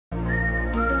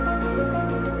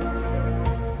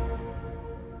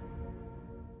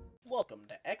welcome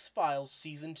to X-Files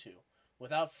Season 2.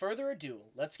 Without further ado,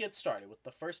 let's get started with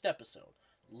the first episode,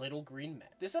 Little Green Men.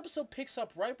 This episode picks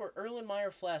up right where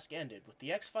Erlenmeyer Flask ended, with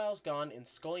the X-Files gone and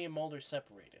Scully and Mulder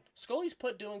separated. Scully's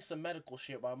put doing some medical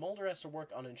shit while Mulder has to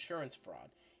work on insurance fraud.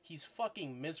 He's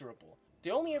fucking miserable. They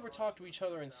only ever talk to each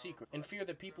other in secret, in fear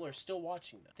that people are still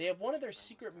watching them. They have one of their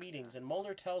secret meetings, and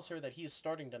Mulder tells her that he is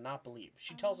starting to not believe.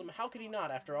 She tells him how could he not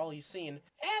after all he's seen,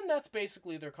 and that's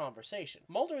basically their conversation.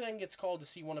 Mulder then gets called to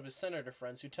see one of his senator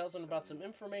friends who tells him about some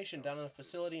information down in a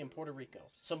facility in Puerto Rico.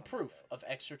 Some proof of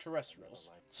extraterrestrials.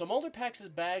 So Mulder packs his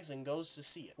bags and goes to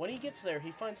see it. When he gets there,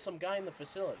 he finds some guy in the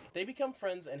facility. They become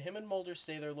friends, and him and Mulder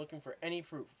stay there looking for any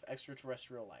proof of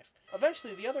extraterrestrial life.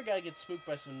 Eventually, the other guy gets spooked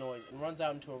by some noise and runs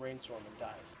out into a rainstorm and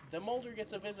dies. Then Mulder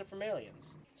gets a visit from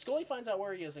aliens. Scully finds out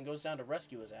where he is and goes down to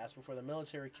rescue his ass before the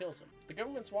military kills him. The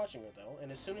government's watching her though,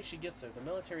 and as soon as she gets there, the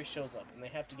military shows up and they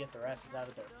have to get their asses out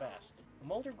of there fast.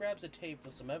 Mulder grabs a tape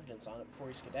with some evidence on it before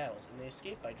he skedaddles, and they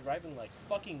escape by driving like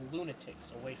fucking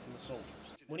lunatics away from the soldiers.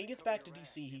 When he gets back to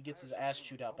DC, he gets his ass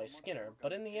chewed out by Skinner,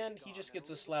 but in the end, he just gets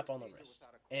a slap on the wrist.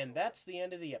 And that's the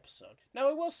end of the episode. Now,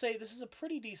 I will say, this is a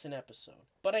pretty decent episode,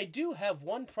 but I do have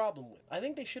one problem with it. I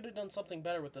think they should have done something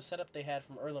better with the setup they had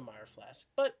from Erlenmeyer Flask,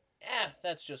 but,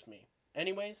 that's just me.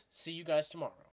 Anyways, see you guys tomorrow.